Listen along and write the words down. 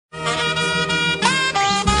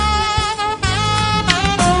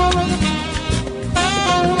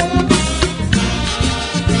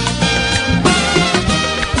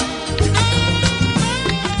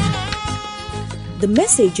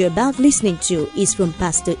message you're about listening to is from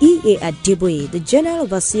Pastor E.A. Adeboye, the General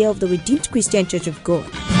Overseer of the Redeemed Christian Church of God.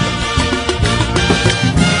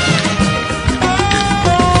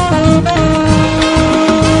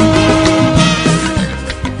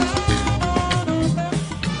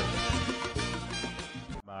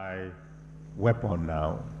 My weapon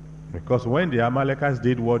now, because when the Amalekites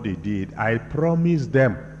did what they did, I promised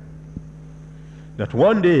them that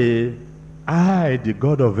one day I, the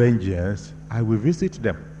God of vengeance, I will visit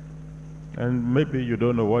them. And maybe you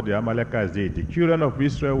don't know what the Amalekites did. The children of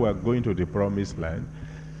Israel were going to the promised land.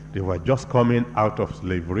 They were just coming out of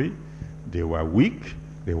slavery. They were weak.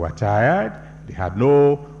 They were tired. They had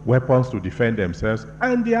no weapons to defend themselves.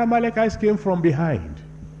 And the Amalekites came from behind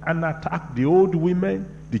and attacked the old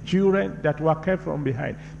women, the children that were kept from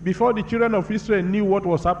behind. Before the children of Israel knew what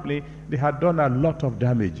was happening, they had done a lot of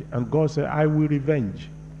damage. And God said, I will revenge.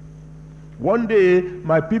 One day,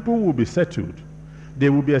 my people will be settled. They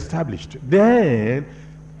will be established. Then,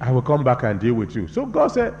 I will come back and deal with you. So God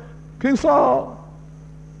said, King Saul,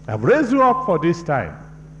 I've raised you up for this time.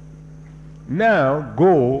 Now,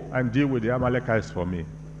 go and deal with the Amalekites for me.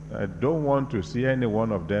 I don't want to see any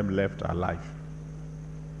one of them left alive.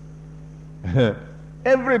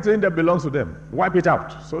 Everything that belongs to them, wipe it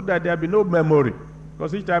out so that there be no memory.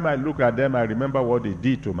 Because each time I look at them, I remember what they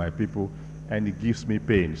did to my people, and it gives me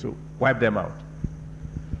pain. So wipe them out.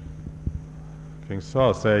 King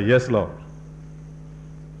Saul said, yes, Lord.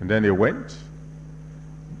 And then he went,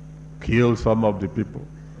 killed some of the people,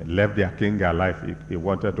 and left their king alive. He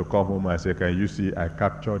wanted to come home and say, can you see I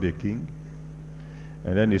captured a king?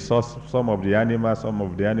 And then he saw some of the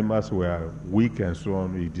animals were weak and so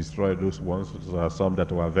on. He destroyed those ones. Some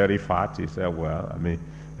that were very fat. He said, well, I mean,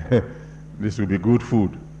 this will be good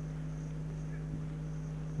food.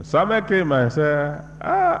 Samuel came and said,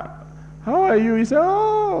 how are you? He said,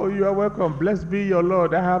 oh, you are welcome. Blessed be your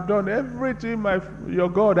Lord. I have done everything your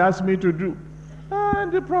God asked me to do.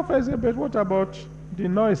 And the prophet said, but what about the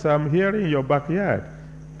noise I'm hearing in your backyard?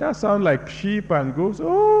 That sounds like sheep and goats.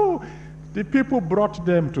 Oh, the people brought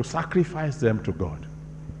them to sacrifice them to God.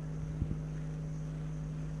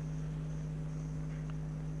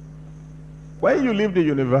 When you leave the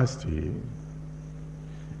university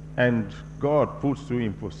and God puts you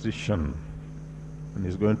in position, and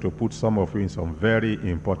He's going to put some of you in some very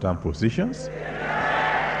important positions,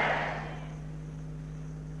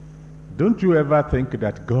 don't you ever think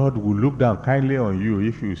that God will look down kindly on you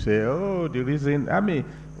if you say, oh, the reason,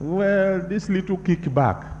 well, this little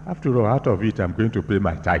kickback, after all, out of it, I'm going to pay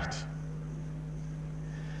my tithe.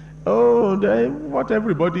 Oh, what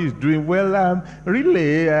everybody is doing, well,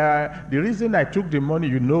 really, the reason I took the money,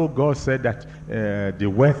 God said that the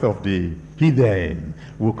wealth of the heathen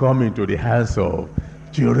will come into the hands of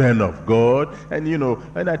children of God. And,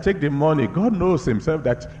 when I take the money, God knows Himself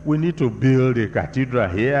that we need to build a cathedral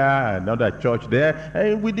here, another church there,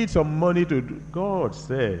 and we need some money to do. God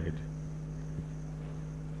said,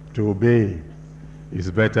 to obey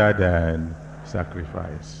is better than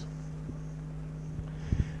sacrifice.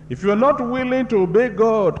 If you're not willing to obey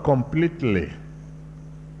God completely,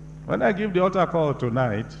 when I give the altar call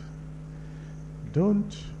tonight,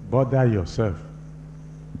 don't bother yourself.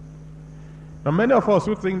 Now, many of us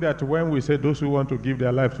who think that when we say those who want to give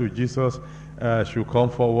their life to Jesus should come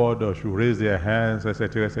forward or should raise their hands,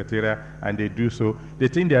 etc., and they do so, they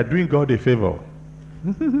think they are doing God a favor.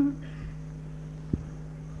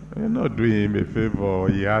 You're not doing Him a favor.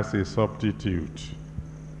 He has a substitute.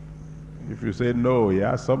 If you say no, He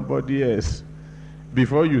has somebody else.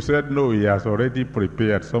 Before you said no, He has already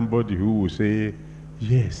prepared somebody who will say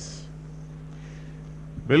yes.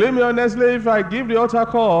 Believe me honestly, if I give the altar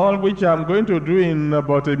call, which I'm going to do in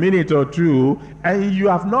about a minute or two, and you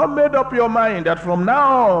have not made up your mind that from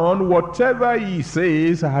now on, whatever He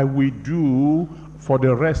says, I will do for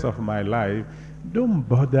the rest of my life, don't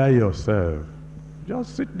bother yourself.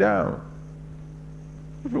 Just sit down.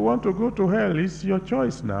 If you want to go to hell, it's your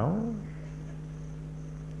choice now.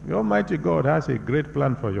 The Almighty God has a great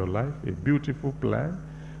plan for your life, a beautiful plan.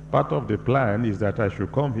 Part of the plan is that I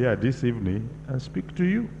should come here this evening and speak to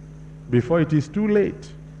you before it is too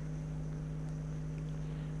late.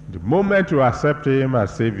 The moment you accept Him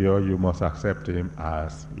as Savior, you must accept Him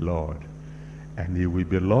as Lord. And He will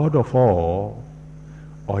be Lord of all,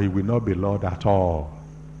 or He will not be Lord at all.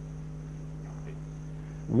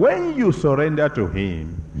 When you surrender to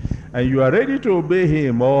Him and you are ready to obey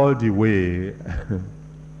Him all the way,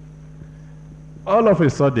 all of a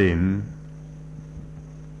sudden,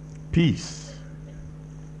 peace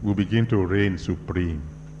will begin to reign supreme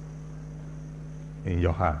in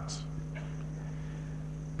your heart.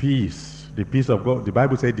 Peace The peace of God, the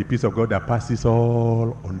Bible said the peace of God that passes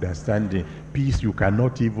all understanding. Peace you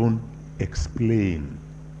cannot even explain.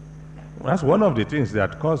 That's one of the things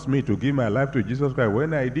that caused me to give my life to Jesus Christ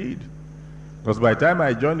when I did. Because by the time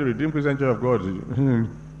I joined the Redeemed Christian Church of God in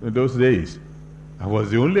those days, I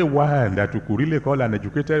was the only one that you could really call an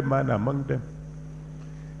educated man among them.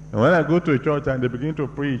 And when I go to a church and they begin to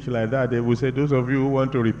preach like that, they will say, those of you who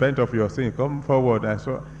want to repent of your sin, come forward. And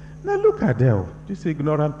so, now look at them, these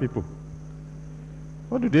ignorant people.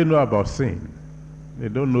 What do they know about sin? They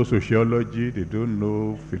don't know sociology, they don't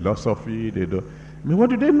know philosophy, they don't... I mean,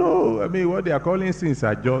 what do they know? I mean, what they are calling sins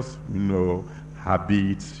are just,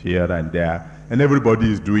 habits here and there, and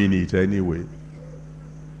everybody is doing it anyway.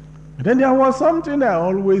 And then there was something I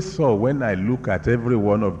always saw when I look at every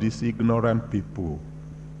one of these ignorant people.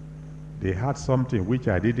 They had something which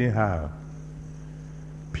I didn't have.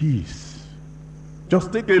 Peace.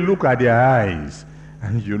 Just take a look at their eyes,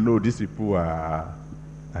 and you know these people are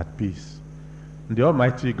at peace. And the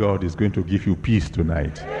Almighty God is going to give you peace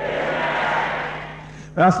tonight.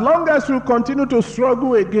 As long as you continue to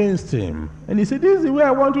struggle against him, and he said, this is the way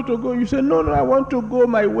I want you to go. You say, no, I want to go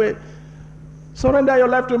my way. Surrender your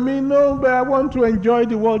life to me. No, but I want to enjoy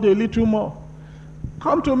the world a little more.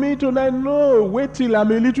 Come to me tonight. No, wait till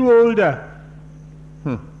I'm a little older.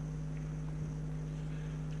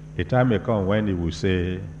 A time may come when he will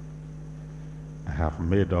say, I have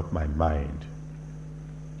made up my mind.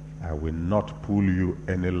 I will not pull you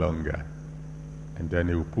any longer. And then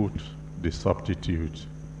he will put the substitute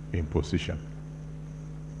in position.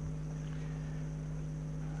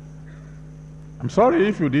 I'm sorry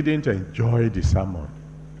if you didn't enjoy the sermon.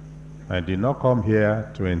 I did not come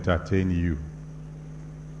here to entertain you.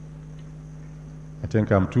 I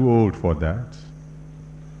think I'm too old for that,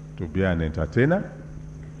 to be an entertainer.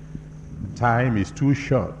 Time is too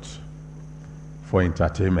short for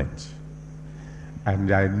entertainment.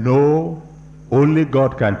 And I know only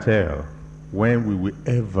God can tell when we will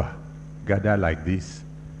ever gather like this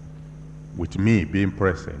with me being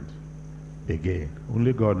present again.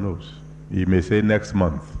 Only God knows. He may say next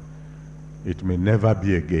month. It may never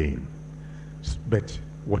be again. But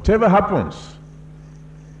whatever happens,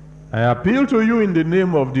 I appeal to you in the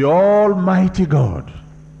name of the Almighty God.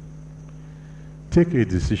 Take a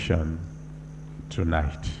decision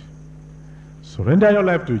tonight. Surrender your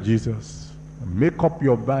life to Jesus. Make up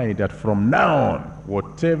your mind that from now on,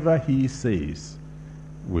 whatever he says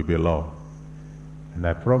will be law. And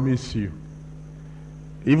I promise you,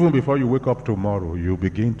 even before you wake up tomorrow, you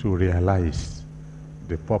begin to realize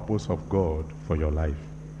the purpose of God for your life.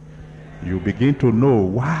 You begin to know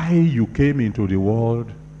why you came into the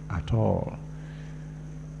world at all.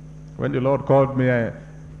 When the Lord called me,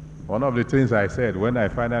 one of the things I said when I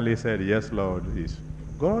finally said, yes, Lord, is,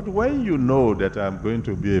 God, when you know that I'm going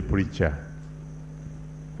to be a preacher,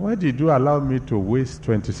 why did you allow me to waste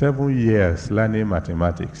 27 years learning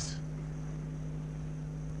mathematics?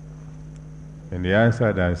 And he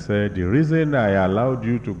answered and said, the reason I allowed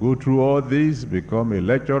you to go through all this, become a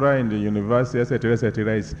lecturer in the university,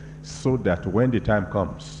 etc., is so that when the time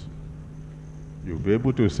comes, you'll be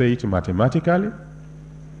able to say it mathematically,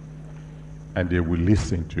 and they will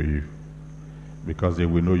listen to you, because they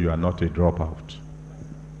will know you are not a dropout.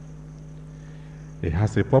 It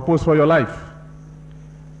has a purpose for your life.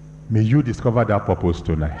 May you discover that purpose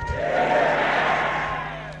tonight.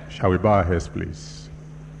 Shall we bow our heads, please?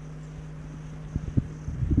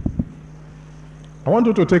 I want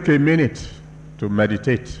you to take a minute to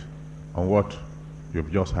meditate on what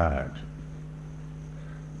you've just heard.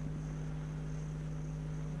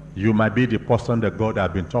 You might be the person that God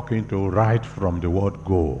has been talking to right from the word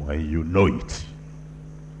go, and you know it.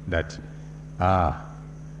 That,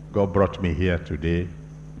 God brought me here today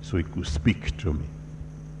so he could speak to me.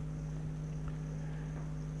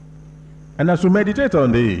 And as you meditate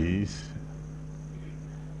on this,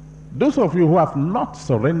 those of you who have not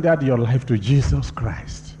surrendered your life to Jesus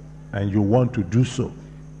Christ, and you want to do so,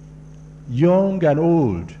 young and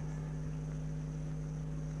old,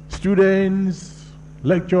 students,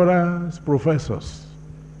 lecturers, professors,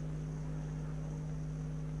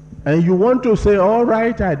 and you want to say, all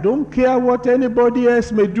right, I don't care what anybody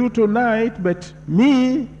else may do tonight, but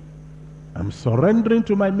me, I'm surrendering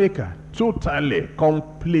to my Maker, totally,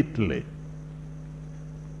 completely.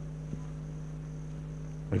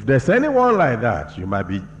 If there's anyone like that, you might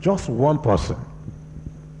be just one person.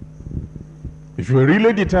 If you're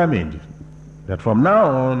really determined that from now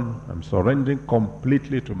on, I'm surrendering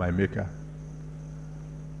completely to my Maker,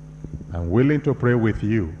 I'm willing to pray with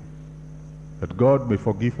you that God may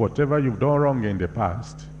forgive whatever you've done wrong in the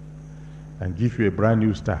past and give you a brand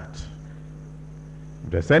new start.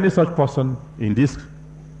 If there's any such person in this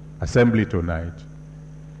assembly tonight,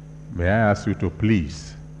 may I ask you to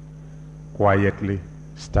please quietly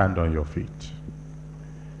stand on your feet.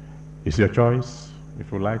 It's your choice.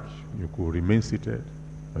 If you like, you could remain seated.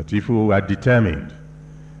 But if you are determined,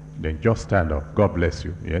 then just stand up. God bless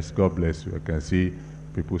you. Yes, God bless you. I can see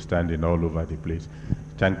people standing all over the place.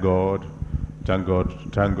 Thank God. Thank God.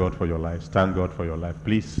 Thank God for your life. Thank God for your life.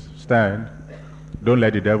 Please stand. Don't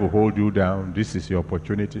let the devil hold you down. This is your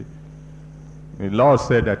opportunity. The Lord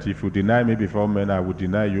said that if you deny me before men, I will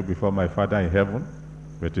deny you before my Father in heaven.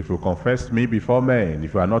 But if you confess me before men,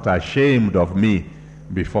 if you are not ashamed of me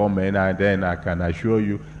before men, then I can assure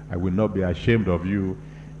you I will not be ashamed of you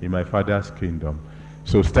in my Father's kingdom.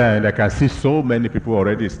 So stand. I can see so many people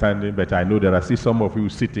already standing, but I know there are still some of you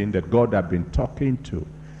sitting that God has been talking to.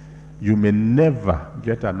 You may never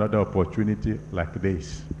get another opportunity like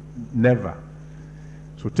this. Never.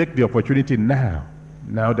 So take the opportunity now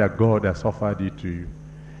that God has offered it to you.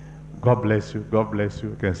 God bless you. God bless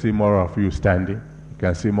you. I can see more of you standing. You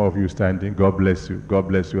can see more of you standing. God bless you. God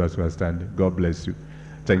bless you as you are standing. God bless you.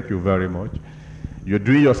 Thank you very much. You're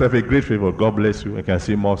doing yourself a great favor. God bless you. I can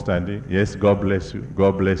see more standing. Yes, God bless you.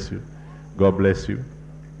 God bless you. God bless you.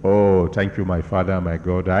 Oh, thank you, my Father, my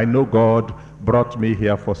God. I know God brought me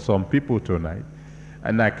here for some people tonight.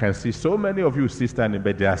 And I can see so many of you still standing,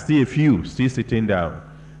 but there are still a few still sitting down.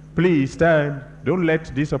 Please stand. Don't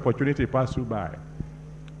let this opportunity pass you by.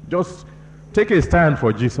 Just take a stand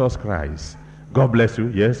for Jesus Christ. God bless you.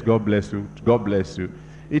 Yes, God bless you. God bless you.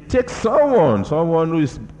 It takes someone who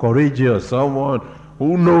is courageous, someone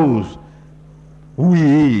who knows who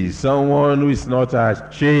he is, someone who is not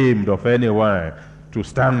ashamed of anyone, to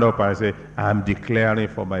stand up and say, I'm declaring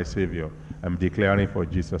for my Savior. I'm declaring for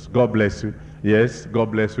Jesus. God bless you. Yes,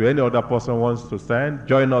 God bless you. Any other person wants to stand?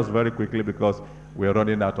 Join us very quickly because we're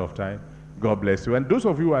running out of time. God bless you. And those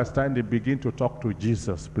of you who are standing, begin to talk to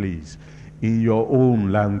Jesus, please, in your own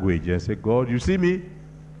language. And say, God, you see me?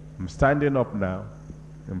 I'm standing up now.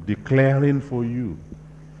 I'm declaring for you.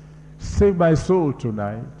 Save my soul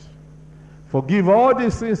tonight. Forgive all the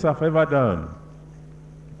sins I've ever done.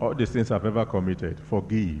 All the sins I've ever committed.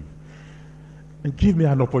 Forgive. And give me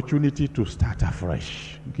an opportunity to start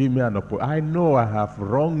afresh. Give me an opportunity. I know I have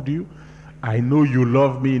wronged you. I know you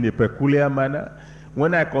love me in a peculiar manner.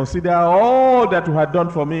 When I consider all that you had done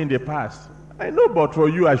for me in the past, I know but for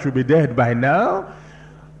you I should be dead by now.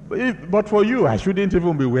 But for you I shouldn't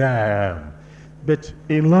even be where I am. But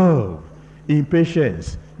in love, in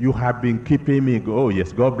patience, you have been keeping me. Oh,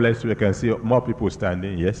 yes, God bless you. I can see more people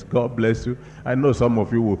standing. Yes, God bless you. I know some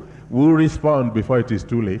of you will respond before it is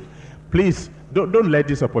too late. Please, don't let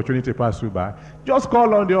this opportunity pass you by. Just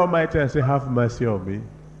call on the Almighty and say, have mercy on me.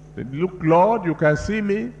 Look, Lord, you can see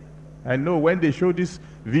me. I know when they show this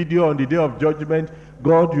video on the day of judgment,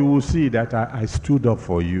 God, you will see that I stood up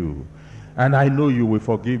for you. And I know you will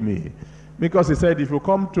forgive me. Because he said, if you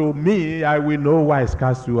come to me, I will no wise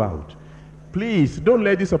cast you out. Please, don't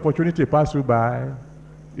let this opportunity pass you by.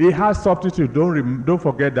 He has substitute. Don't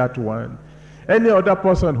forget that one. Any other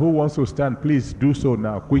person who wants to stand, please do so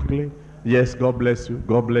now, quickly. Yes, God bless you.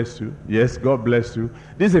 God bless you. Yes, God bless you.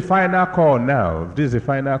 This is a final call now. This is a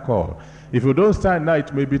final call. If you don't stand now,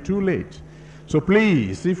 it may be too late. So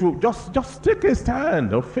please, if you just take a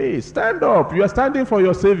stand of faith, stand up. You are standing for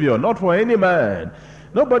your Savior, not for any man.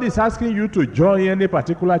 Nobody is asking you to join any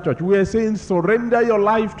particular church. We are saying surrender your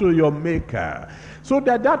life to your Maker so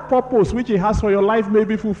that that purpose which he has for your life may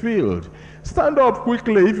be fulfilled. Stand up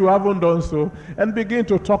quickly if you haven't done so and begin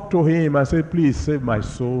to talk to him and say, please save my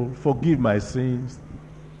soul, forgive my sins,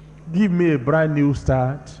 give me a brand new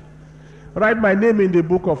start, write my name in the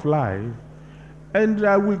book of life, and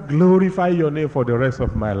I will glorify your name for the rest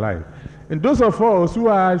of my life. And those of us who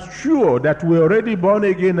are sure that we're already born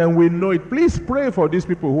again and we know it, please pray for these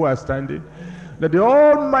people who are standing, that the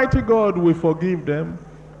Almighty God will forgive them,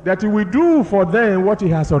 that he will do for them what he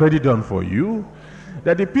has already done for you,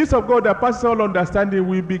 that the peace of God that passes all understanding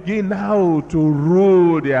will begin now to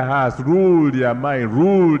rule their hearts, rule their mind,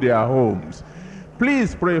 rule their homes.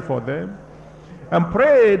 Please pray for them. And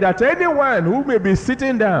pray that anyone who may be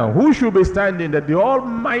sitting down, who should be standing, that the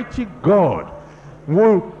Almighty God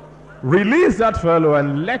will release that fellow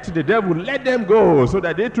and let the devil let them go so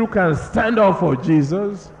that they too can stand up for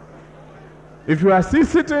Jesus. If you are still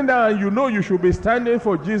sitting down, you know you should be standing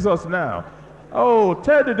for Jesus now. Oh,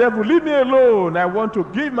 tell the devil, leave me alone. I want to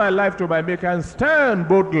give my life to my Maker and stand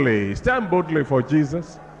boldly for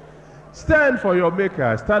Jesus. Stand for your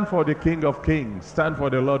Maker. Stand for the King of Kings. Stand for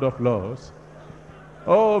the Lord of Lords.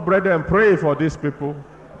 Oh, brethren, pray for these people.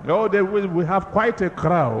 Oh, we have quite a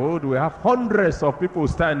crowd. We have hundreds of people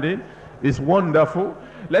standing. It's wonderful.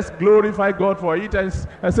 Let's glorify God for it and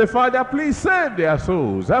say, Father, please save their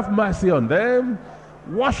souls. Have mercy on them.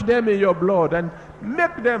 Wash them in your blood and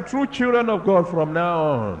make them true children of God from now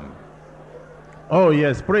on. Oh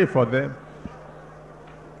yes, pray for them.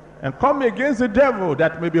 And come against the devil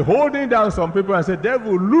that may be holding down some people and say,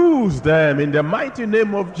 devil, lose them in the mighty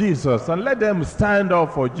name of Jesus. And let them stand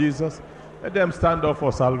up for Jesus. Let them stand up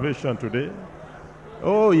for salvation today.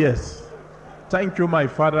 Oh yes. Thank you, my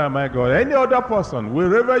Father and my God. Any other person,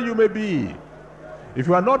 wherever you may be, if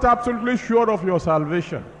you are not absolutely sure of your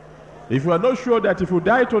salvation, if you are not sure that if you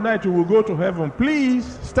die tonight you will go to heaven, please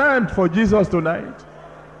stand for Jesus tonight.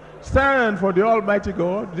 Stand for the Almighty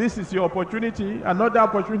God. This is your opportunity. Another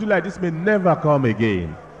opportunity like this may never come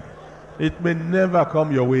again. It may never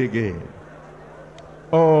come your way again.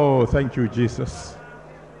 Oh, thank you, Jesus.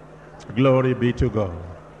 Glory be to God.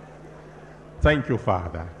 Thank you,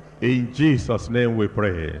 Father. In Jesus' name we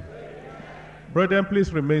pray. Brethren,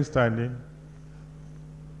 please remain standing.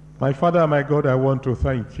 My Father, my God, I want to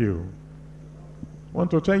thank you. I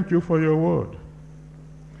want to thank you for your word.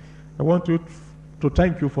 I want to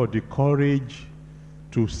thank you for the courage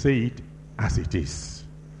to say it as it is.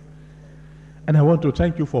 And I want to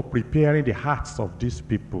thank you for preparing the hearts of these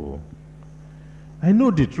people. I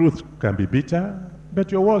know the truth can be bitter,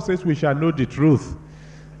 but your word says we shall know the truth,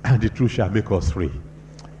 and the truth shall make us free.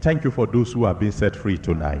 Thank you for those who have been set free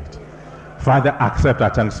tonight. Father, accept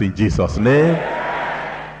our thanks in Jesus' name.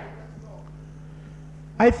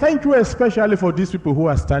 I thank you especially for these people who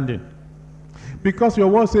are standing. Because your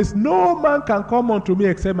word says, no man can come unto me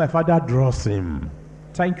except my Father draws him.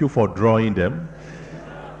 Thank you for drawing them.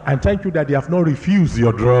 And thank you that they have not refused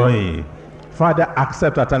your drawing. Father,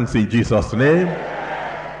 accept our thanks in Jesus' name.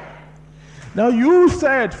 Now you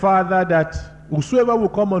said, Father, that whosoever will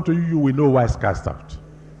come unto you, you will no wise cast out.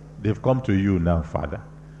 They've come to you now, Father.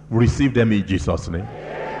 Receive them in Jesus' name.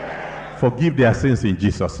 Forgive their sins in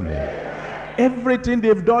Jesus' name. Everything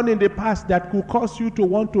they've done in the past that could cause you to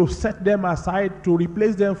want to set them aside, to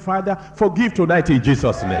replace them, Father, forgive tonight in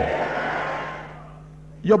Jesus' name.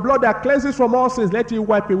 Your blood that cleanses from all sins, let it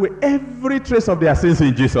wipe away every trace of their sins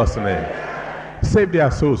in Jesus' name. Save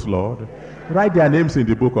their souls, Lord. Write their names in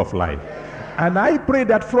the book of life. And I pray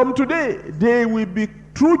that from today, they will be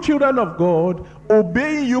true children of God,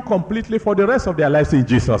 obeying you completely for the rest of their lives in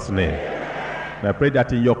Jesus' name. And I pray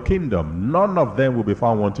that in your kingdom, none of them will be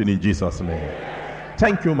found wanting in Jesus' name.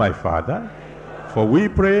 Thank you, my Father, for we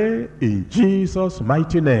pray in Jesus'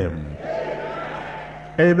 mighty name.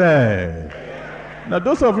 Amen. Now,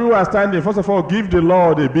 those of you who are standing, first of all, give the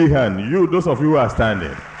Lord a big hand. You, those of you who are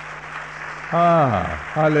standing.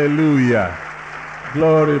 Hallelujah.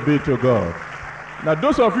 Glory be to God. Now,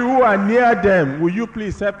 those of you who are near them, will you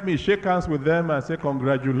please help me shake hands with them and say,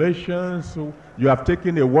 congratulations, you have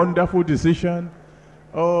taken a wonderful decision.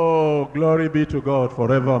 Oh, glory be to God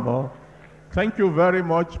forevermore. Thank you very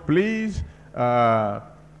much. Please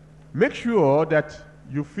make sure that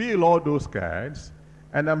you fill all those cards,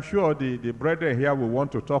 and I'm sure the brethren here will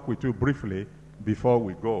want to talk with you briefly before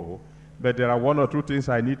we go. But there are one or two things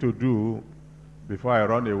I need to do before I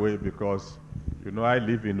run away, because, you know, I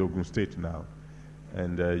live in Ogun State now.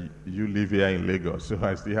 And you live here in Lagos, so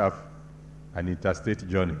I still have an interstate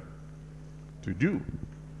journey to do.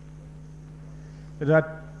 There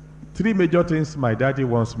are three major things my daddy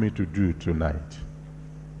wants me to do tonight.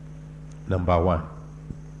 Number one,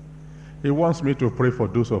 he wants me to pray for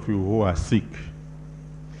those of you who are sick.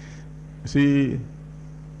 See,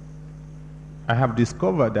 I have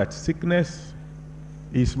discovered that sickness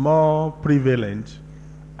is more prevalent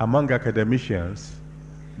among academicians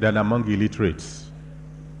than among illiterates.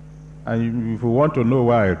 And if you want to know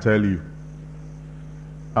why, I'll tell you.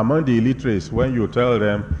 Among the illiterates, when you tell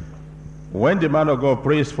them, when the man of God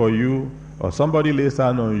prays for you, or somebody lays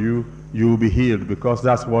hand on you, you will be healed, because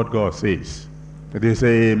that's what God says. They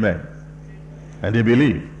say amen. And they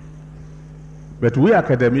believe. But we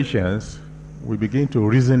academicians, we begin to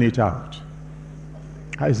reason it out.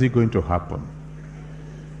 How is it going to happen?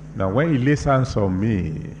 Now, when he lays hands on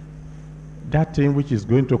me, that thing which is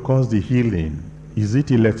going to cause the healing, is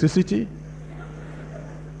it electricity?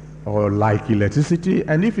 Or like electricity?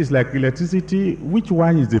 And if it's like electricity, which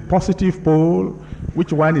one is the positive pole?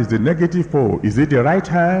 Which one is the negative pole? Is it the right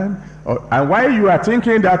hand? And while you are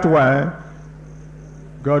thinking that one,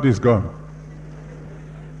 God is gone.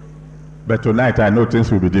 But tonight I know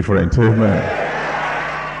things will be different.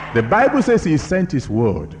 Amen. The Bible says he sent his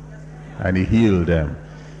word and he healed them.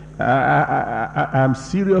 I'm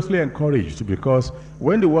seriously encouraged, because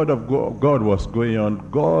when the word of God was going on,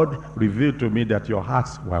 God revealed to me that your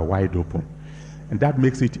hearts were wide open. And that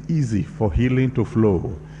makes it easy for healing to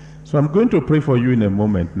flow. So I'm going to pray for you in a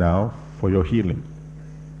moment now for your healing.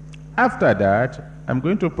 After that, I'm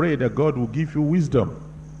going to pray that God will give you wisdom,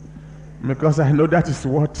 because I know that is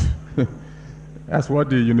what that's what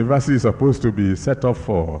the university is supposed to be set up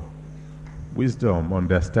for. Wisdom,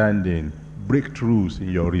 understanding, breakthroughs in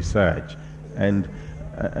your research, and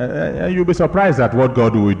you'll be surprised at what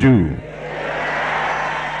God will do.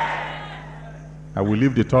 I will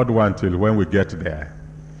leave the third one till when we get there.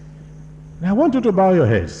 Now I want you to bow your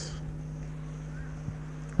heads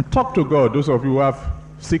and talk to God, those of you who have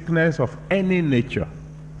sickness of any nature,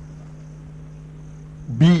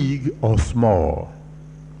 big or small,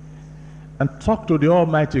 and talk to the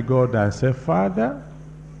Almighty God and say, Father,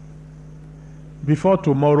 before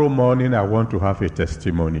tomorrow morning I want to have a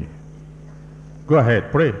testimony. Go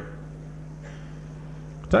ahead, pray.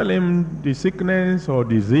 Tell him the sickness or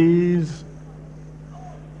disease.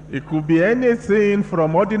 It could be anything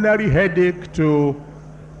from ordinary headache to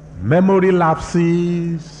memory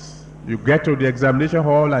lapses. You get to the examination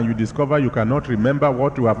hall and you discover you cannot remember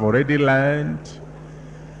what you have already learned.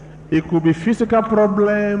 It could be physical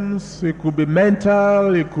problems, it could be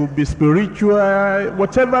mental, it could be spiritual,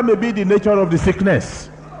 whatever may be the nature of the sickness.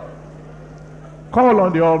 Call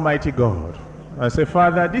on the Almighty God and say,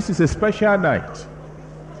 Father, this is a special night.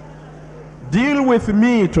 Deal with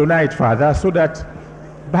me tonight, Father, so that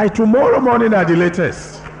by tomorrow morning at the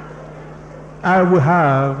latest, I will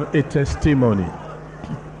have a testimony.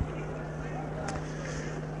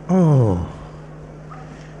 Oh,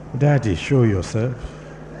 Daddy, show yourself.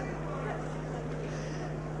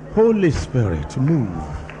 Holy Spirit, move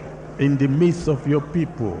in the midst of your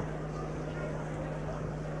people.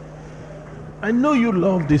 I know you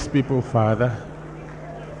love these people, Father,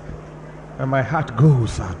 and my heart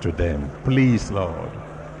goes out to them. Please, Lord,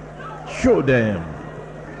 show them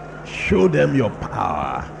your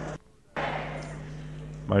power.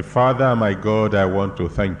 My Father and my God, I want to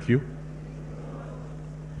thank you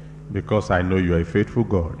because I know you are a faithful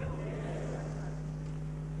God.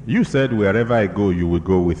 You said wherever I go, you will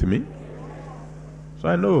go with me. So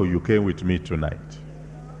I know you came with me tonight.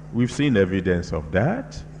 We've seen evidence of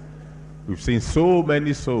that. We've seen so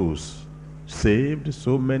many souls saved,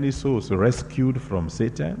 so many souls rescued from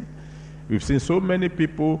Satan. We've seen so many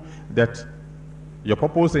people that your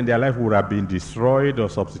purpose in their life would have been destroyed or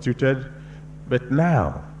substituted, but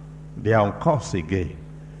now they are on course again.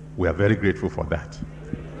 We are very grateful for that.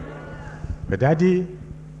 But Daddy,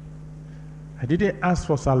 I didn't ask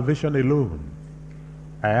for salvation alone.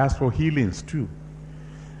 I asked for healings too.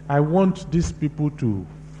 I want these people to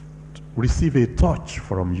receive a touch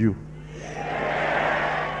from you,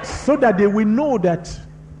 so that they will know that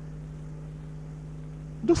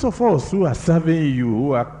those of us who are serving you,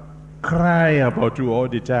 who are crying about you all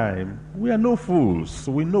the time, we are no fools.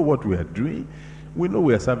 We know what we are doing. We know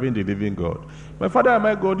we are serving the living God. My Father and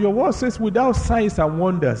my God, your word says without signs and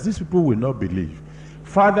wonders, these people will not believe.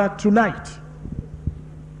 Father, tonight,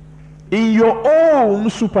 in your own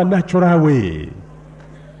supernatural way,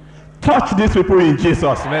 touch these people in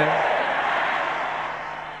Jesus' name.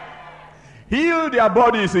 Heal their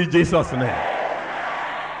bodies in Jesus' name.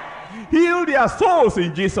 Heal their souls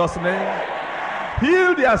in Jesus' name.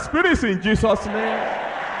 Heal their spirits in Jesus' name.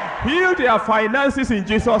 Heal their finances in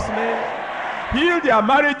Jesus' name. Heal their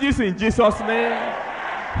marriages in Jesus' name.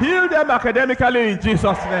 Heal them academically in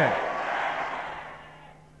Jesus' name.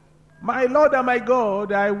 My Lord and my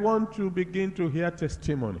God, I want to begin to hear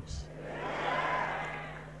testimonies.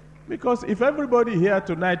 Because if everybody here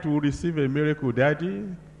tonight will receive a miracle, Daddy,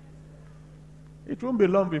 it won't be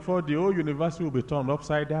long before the whole university will be turned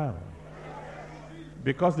upside down.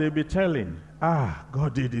 Because they'll be telling,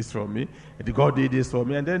 God did this for me, and God did this for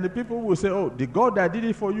me. And then the people will say, oh, the God that did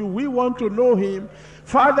it for you, we want to know him.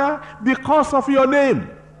 Father, because of your name,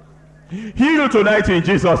 heal tonight in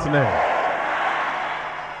Jesus' name.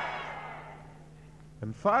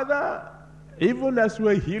 And Father, even as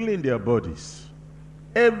we're healing their bodies,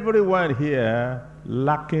 everyone here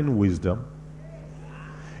lacking wisdom,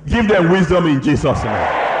 give them wisdom in Jesus' name.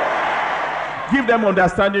 Give them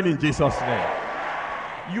understanding in Jesus' name.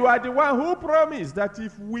 You are the one who promised that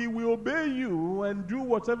if we will obey you and do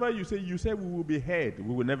whatever you say we will be heard,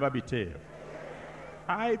 we will never be tail.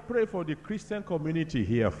 I pray for the Christian community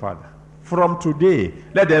here, Father. From today,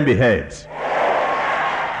 let them be heard.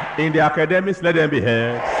 In the academics, let them be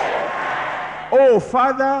heard. Oh,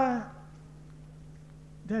 Father,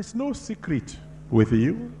 there's no secret with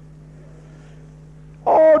you.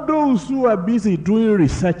 All those who are busy doing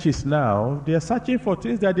researches now, they are searching for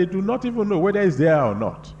things that they do not even know whether it's there or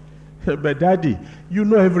not. But Daddy, you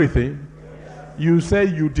know everything. You say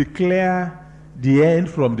you declare the end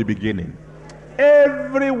from the beginning.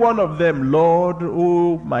 every one of them, Lord,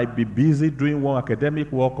 who might be busy doing one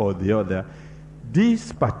academic work or the other,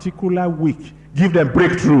 this particular week, give them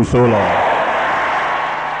breakthroughs, oh Lord.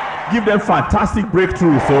 Give them fantastic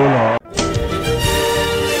breakthroughs, oh Lord.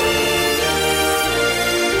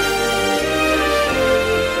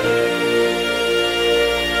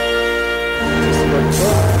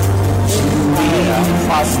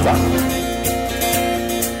 Faster.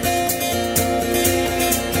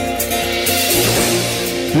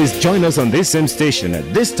 Please join us on this same station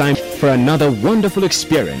at this time for another wonderful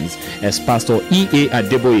experience as Pastor E.A.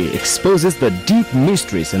 Adeboye exposes the deep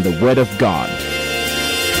mysteries in the Word of God.